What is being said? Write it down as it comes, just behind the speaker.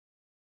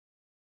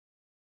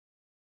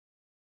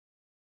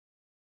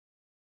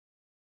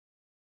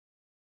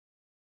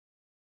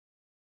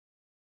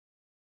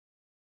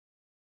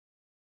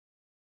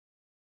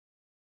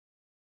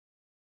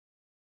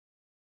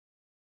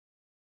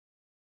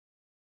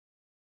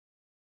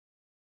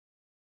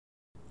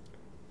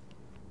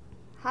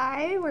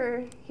Hi,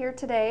 we're here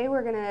today.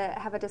 We're going to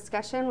have a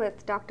discussion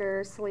with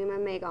Dr. Salima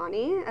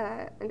Meghani,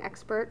 an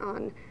expert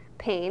on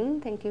pain.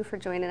 Thank you for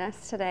joining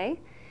us today.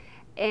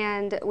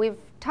 And we've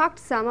talked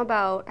some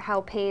about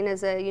how pain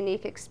is a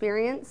unique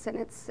experience and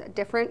it's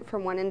different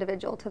from one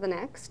individual to the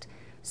next.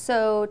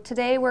 So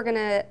today we're going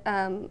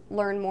to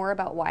learn more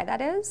about why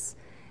that is.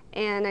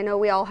 And I know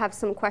we all have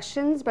some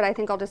questions, but I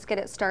think I'll just get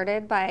it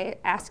started by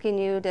asking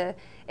you to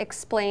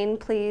explain,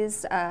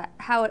 please,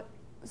 how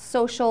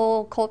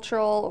social,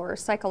 cultural, or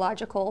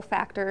psychological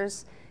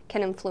factors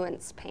can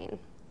influence pain.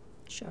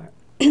 Sure.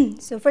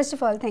 So first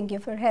of all, thank you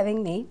for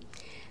having me.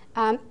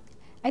 I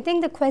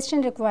think the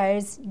question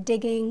requires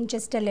digging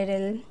just a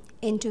little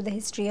into the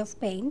history of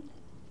pain.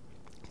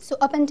 So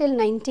up until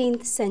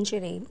 19th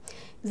century,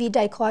 we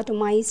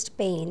dichotomized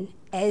pain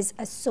as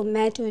a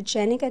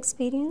somatogenic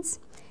experience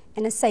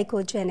and a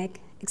psychogenic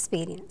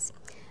experience.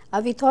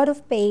 We thought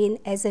of pain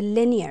as a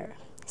linear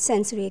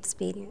sensory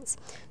experience.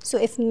 So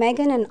if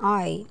Megan and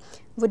I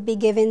would be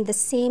given the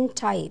same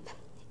type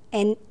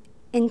and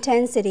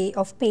intensity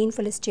of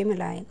painful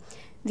stimuli,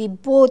 we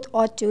both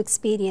ought to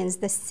experience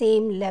the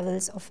same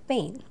levels of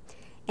pain.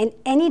 And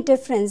any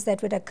difference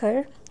that would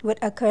occur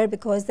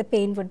because the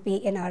pain would be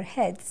in our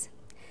heads.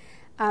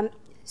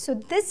 So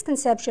this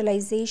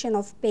conceptualization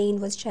of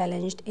pain was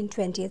challenged in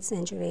 20th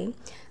century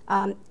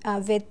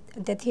with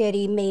the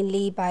theory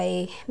mainly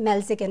by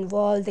Melzik and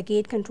Wall, the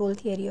gate control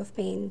theory of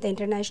pain, the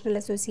International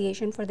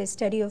Association for the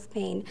Study of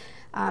Pain.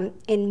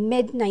 In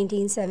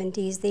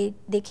mid-1970s,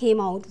 they came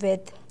out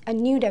with a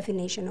new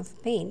definition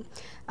of pain,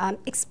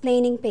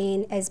 explaining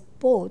pain as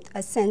both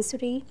a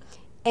sensory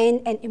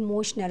and an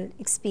emotional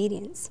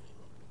experience.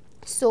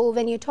 So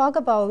when you talk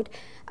about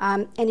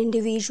an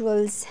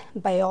individual's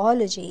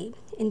biology,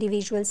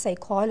 individual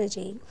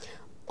psychology,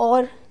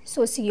 or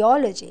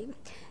sociology,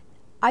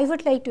 I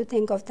would like to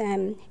think of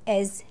them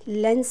as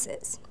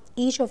lenses,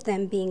 each of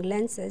them being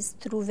lenses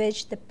through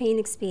which the pain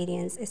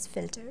experience is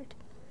filtered.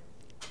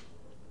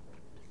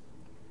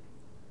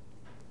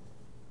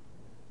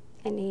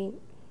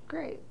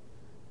 Great.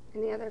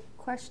 Any other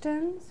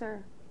questions?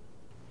 Or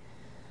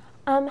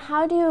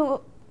how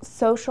do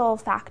social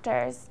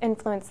factors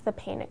influence the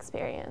pain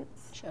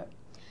experience? Sure.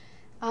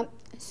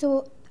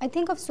 So I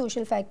think of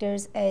social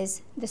factors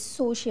as the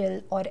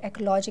social or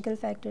ecological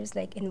factors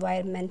like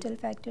environmental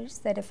factors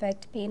that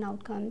affect pain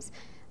outcomes.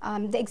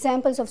 The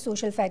examples of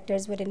social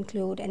factors would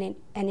include an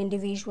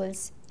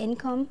individual's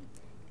income,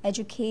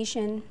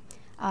 education,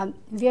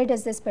 where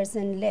does this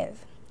person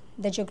live,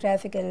 the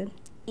geographical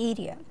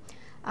area,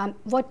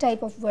 what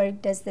type of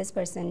work does this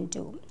person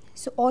do.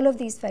 So all of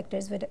these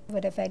factors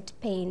would affect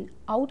pain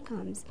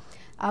outcomes.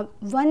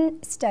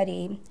 One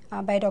study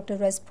by Dr.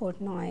 Russ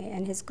Portnoy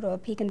and his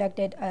group, he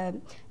conducted a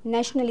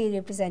nationally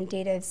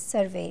representative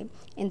survey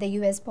in the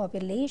US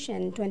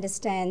population to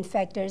understand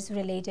factors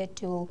related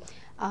to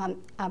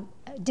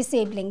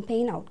disabling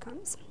pain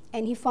outcomes.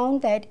 And he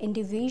found that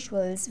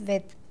individuals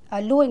with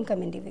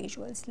low-income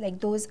individuals, like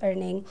those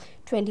earning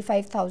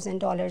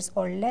 $25,000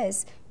 or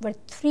less, were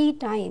 3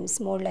 times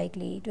more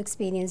likely to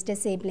experience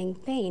disabling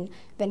pain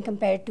when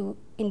compared to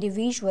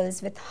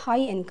individuals with high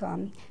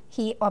income.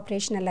 He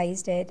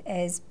operationalized it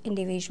as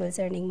individuals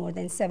earning more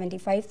than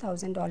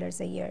 $75,000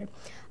 a year.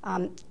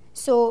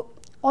 So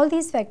all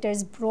these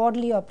factors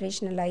broadly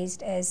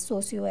operationalized as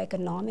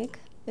socioeconomic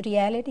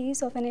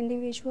realities of an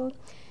individual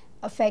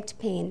affect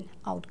pain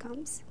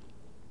outcomes.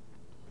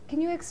 can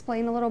you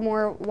explain a little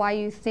more why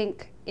you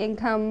think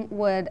income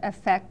would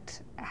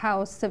affect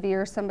how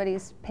severe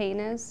somebody's pain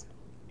is?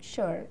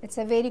 Sure, it's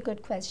a very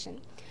good question.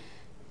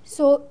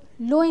 So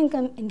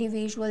low-income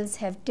individuals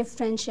have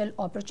differential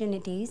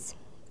opportunities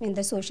in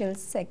the social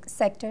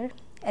sector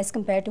as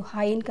compared to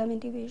high-income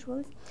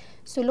individuals.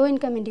 So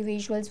low-income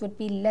individuals would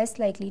be less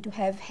likely to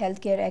have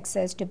healthcare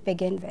access to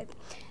begin with.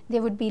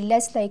 They would be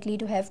less likely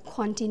to have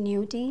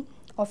continuity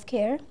of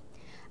care.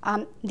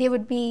 They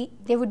would be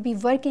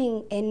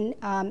working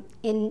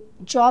in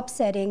job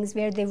settings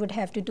where they would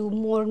have to do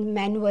more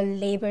manual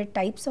labor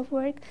types of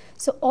work.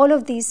 So all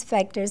of these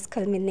factors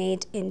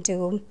culminate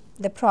into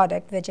the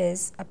product, which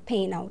is a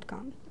pain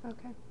outcome.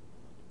 Okay.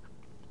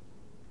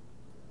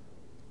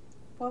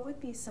 What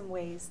would be some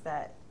ways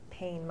that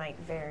pain might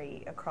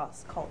vary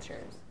across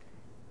cultures?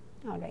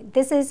 All right,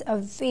 this is a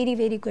very,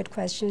 very good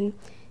question,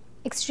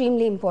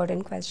 extremely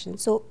important question.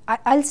 So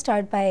I'll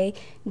start by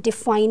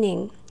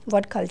defining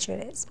what culture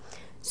is.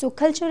 So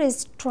culture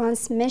is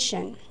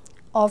transmission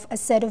of a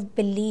set of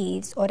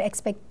beliefs or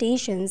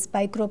expectations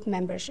by group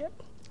membership.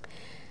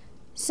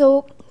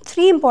 So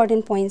 3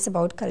 important points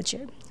about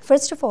culture.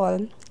 First of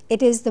all,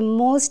 it is the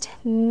most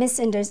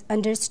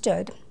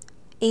misunderstood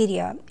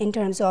area in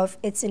terms of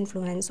its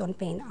influence on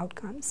pain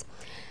outcomes.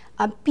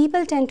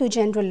 People tend to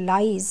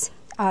generalize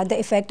the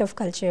effect of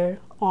culture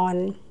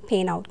on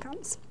pain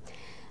outcomes.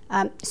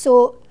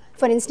 So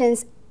for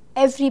instance,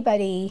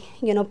 everybody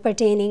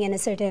pertaining in a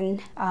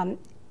certain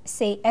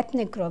say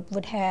ethnic group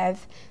would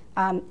have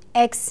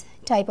X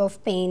type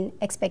of pain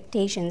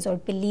expectations or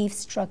belief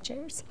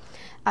structures.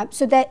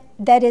 So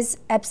that is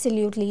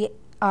absolutely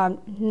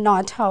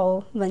not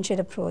how one should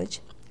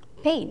approach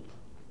pain,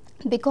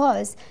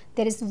 because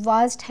there is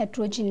vast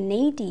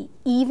heterogeneity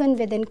even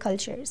within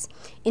cultures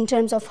in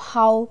terms of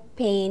how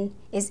pain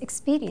is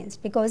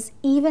experienced, because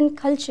even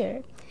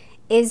culture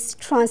is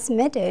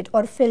transmitted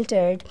or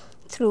filtered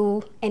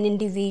through an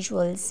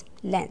individual's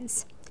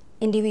lens,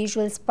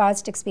 individuals'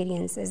 past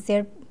experiences,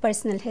 their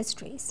personal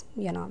histories,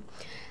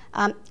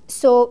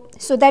 So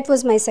that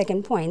was my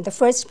second point. The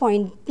first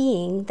point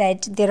being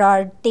that there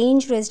are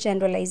dangerous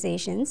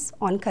generalizations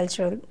on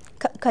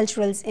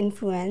cultural's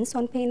influence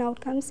on pain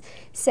outcomes.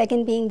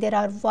 Second being there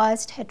are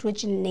vast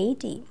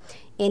heterogeneity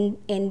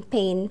in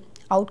pain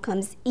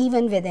outcomes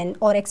even within,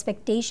 or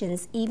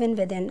expectations even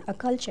within a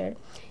culture.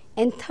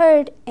 And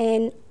third,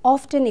 and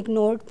often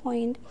ignored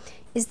point,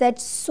 is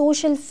that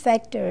social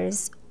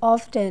factors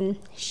often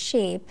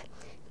shape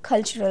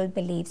cultural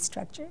belief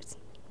structures.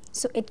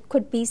 So it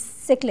could be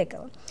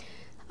cyclical.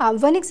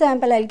 One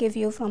example I'll give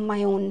you from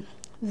my own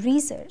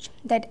research,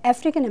 that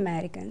African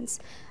Americans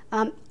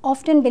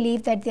often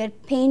believe that their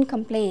pain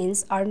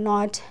complaints are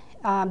not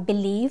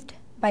believed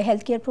by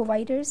healthcare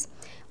providers,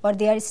 or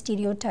they are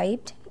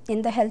stereotyped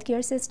in the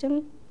healthcare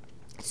system.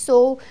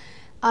 So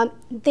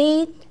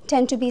they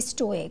tend to be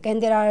stoic,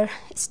 and there are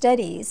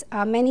studies,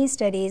 many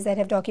studies that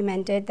have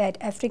documented that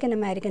African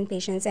American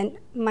patients, and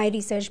my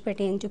research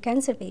pertained to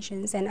cancer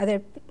patients and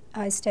other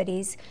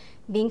studies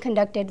being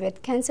conducted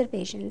with cancer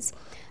patients,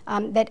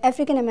 that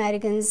African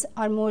Americans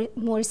are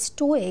more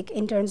stoic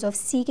in terms of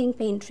seeking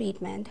pain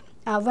treatment.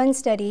 One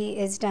study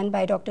is done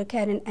by Dr.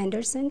 Karen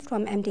Anderson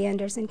from MD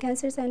Anderson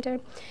Cancer Center,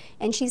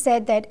 and she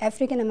said that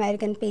African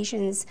American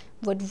patients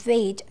would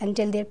wait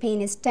until their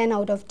pain is 10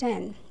 out of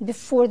 10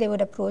 before they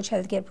would approach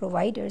healthcare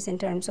providers in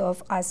terms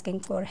of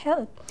asking for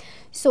help.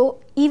 So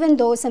even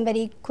though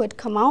somebody could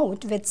come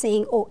out with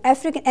saying, oh,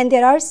 African, and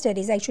there are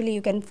studies, actually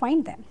you can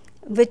find them,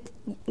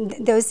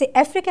 those say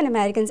African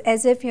Americans,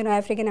 as if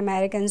African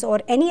Americans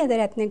or any other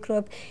ethnic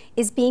group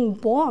is being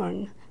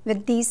born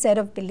with these set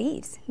of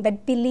beliefs.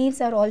 But beliefs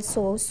are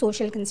also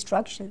social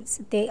constructions.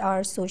 They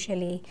are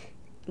socially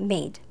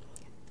made.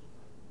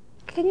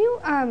 Can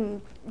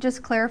you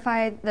just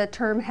clarify the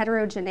term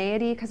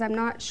heterogeneity? Because I'm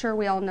not sure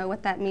we all know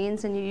what that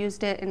means, and you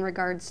used it in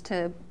regards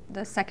to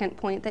the second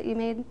point that you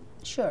made.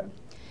 Sure.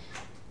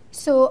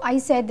 So I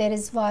said there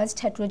is vast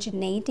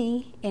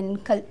heterogeneity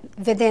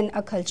within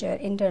a culture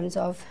in terms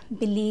of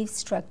belief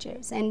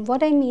structures. And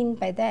what I mean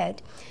by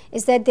that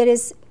is that there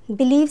is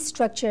belief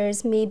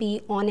structures may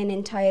be on an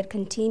entire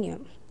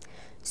continuum.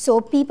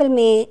 So people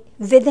may,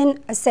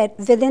 within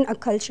a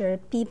culture,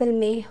 people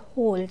may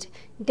hold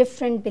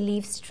different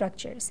belief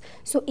structures.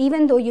 So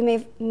even though you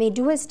may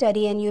do a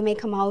study and you may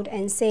come out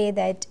and say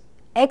that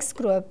X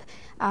group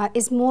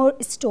is more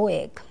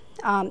stoic,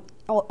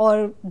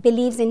 or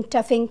believes in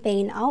toughing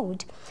pain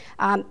out,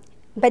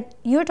 but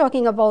you're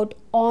talking about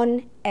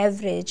on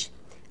average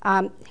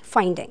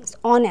findings,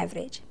 on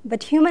average.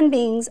 But human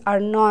beings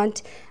are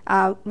not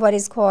what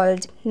is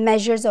called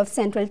measures of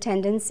central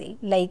tendency,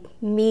 like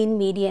mean,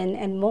 median,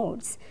 and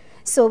modes.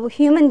 So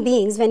human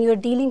beings, when you're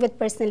dealing with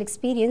personal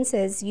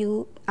experiences,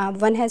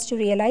 one has to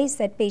realize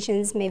that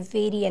patients may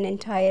vary an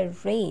entire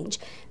range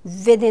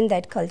within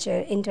that culture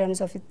in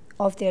terms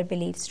of their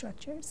belief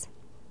structures.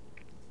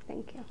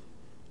 Thank you.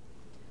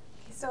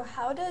 So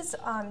how does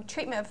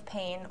treatment of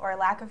pain or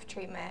lack of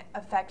treatment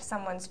affect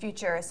someone's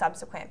future or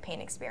subsequent pain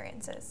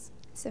experiences?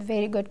 It's a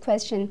very good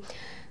question.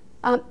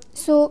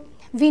 So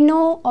we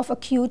know of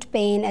acute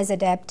pain as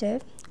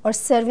adaptive or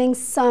serving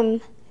some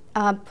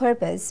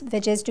purpose,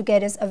 which is to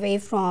get us away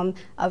from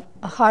a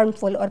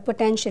harmful or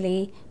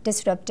potentially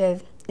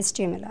disruptive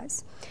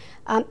stimulus.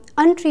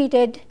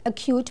 Untreated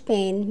acute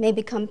pain may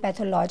become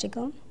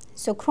pathological.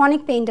 So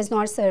chronic pain does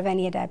not serve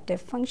any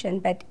adaptive function,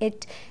 but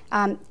it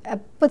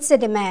puts a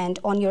demand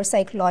on your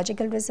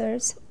psychological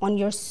reserves, on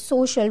your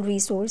social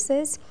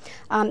resources,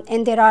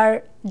 and there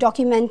are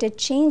documented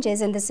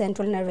changes in the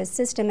central nervous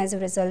system as a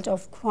result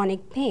of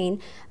chronic pain,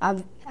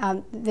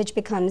 which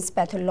becomes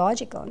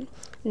pathological.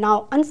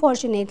 Now,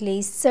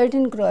 unfortunately,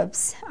 certain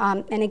groups,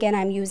 and again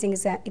I'm using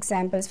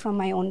examples from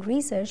my own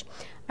research,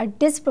 are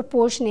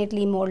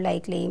disproportionately more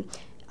likely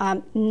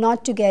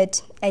not to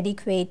get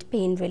adequate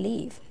pain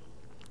relief.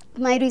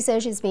 My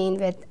research has been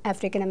with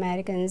African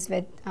Americans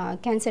with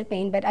cancer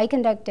pain, but I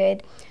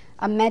conducted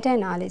a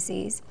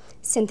meta-analysis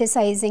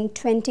synthesizing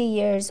 20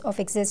 years of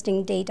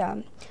existing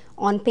data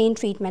on pain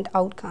treatment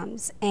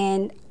outcomes.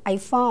 And I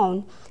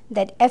found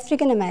that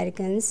African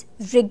Americans,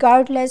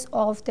 regardless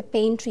of the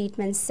pain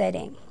treatment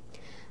setting,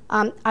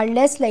 are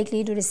less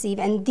likely to receive,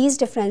 and these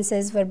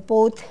differences were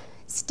both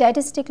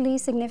statistically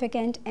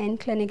significant and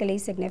clinically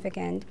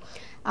significant,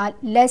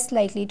 less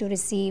likely to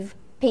receive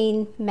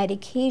pain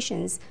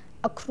medications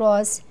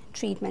across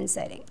treatment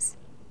settings.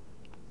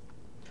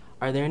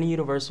 Are there any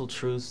universal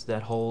truths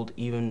that hold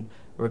even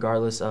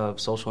regardless of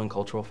social and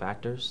cultural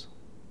factors?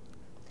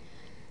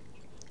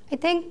 I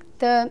think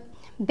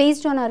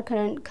based on our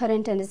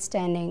current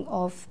understanding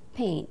of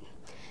pain,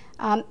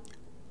 I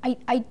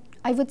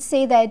would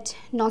say that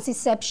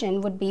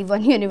nociception would be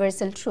one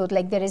universal truth,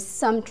 like there is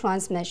some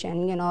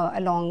transmission,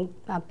 along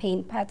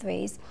pain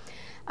pathways.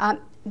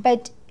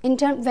 But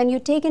when you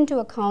take into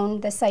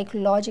account the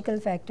psychological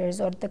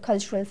factors or the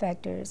cultural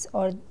factors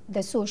or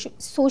the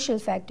social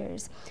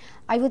factors,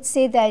 I would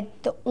say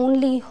that the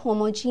only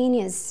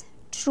homogeneous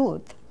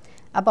truth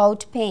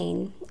about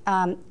pain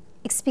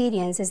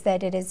experience is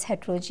that it is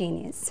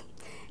heterogeneous,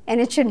 and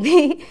it should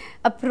be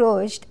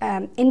approached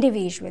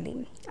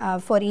individually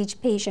for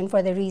each patient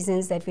for the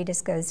reasons that we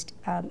discussed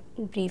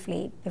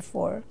briefly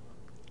before.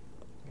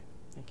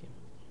 Thank you.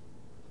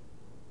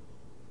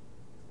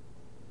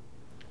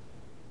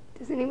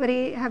 Does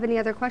anybody have any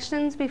other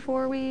questions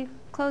before we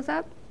close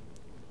up?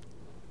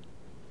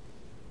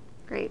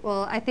 Great.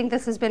 Well, I think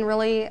this has been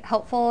really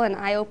helpful and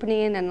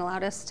eye-opening and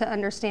allowed us to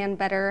understand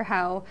better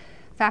how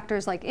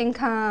factors like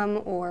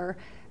income or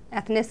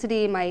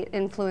ethnicity might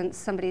influence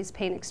somebody's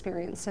pain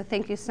experience. So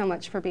thank you so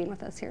much for being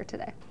with us here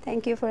today.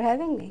 Thank you for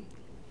having me.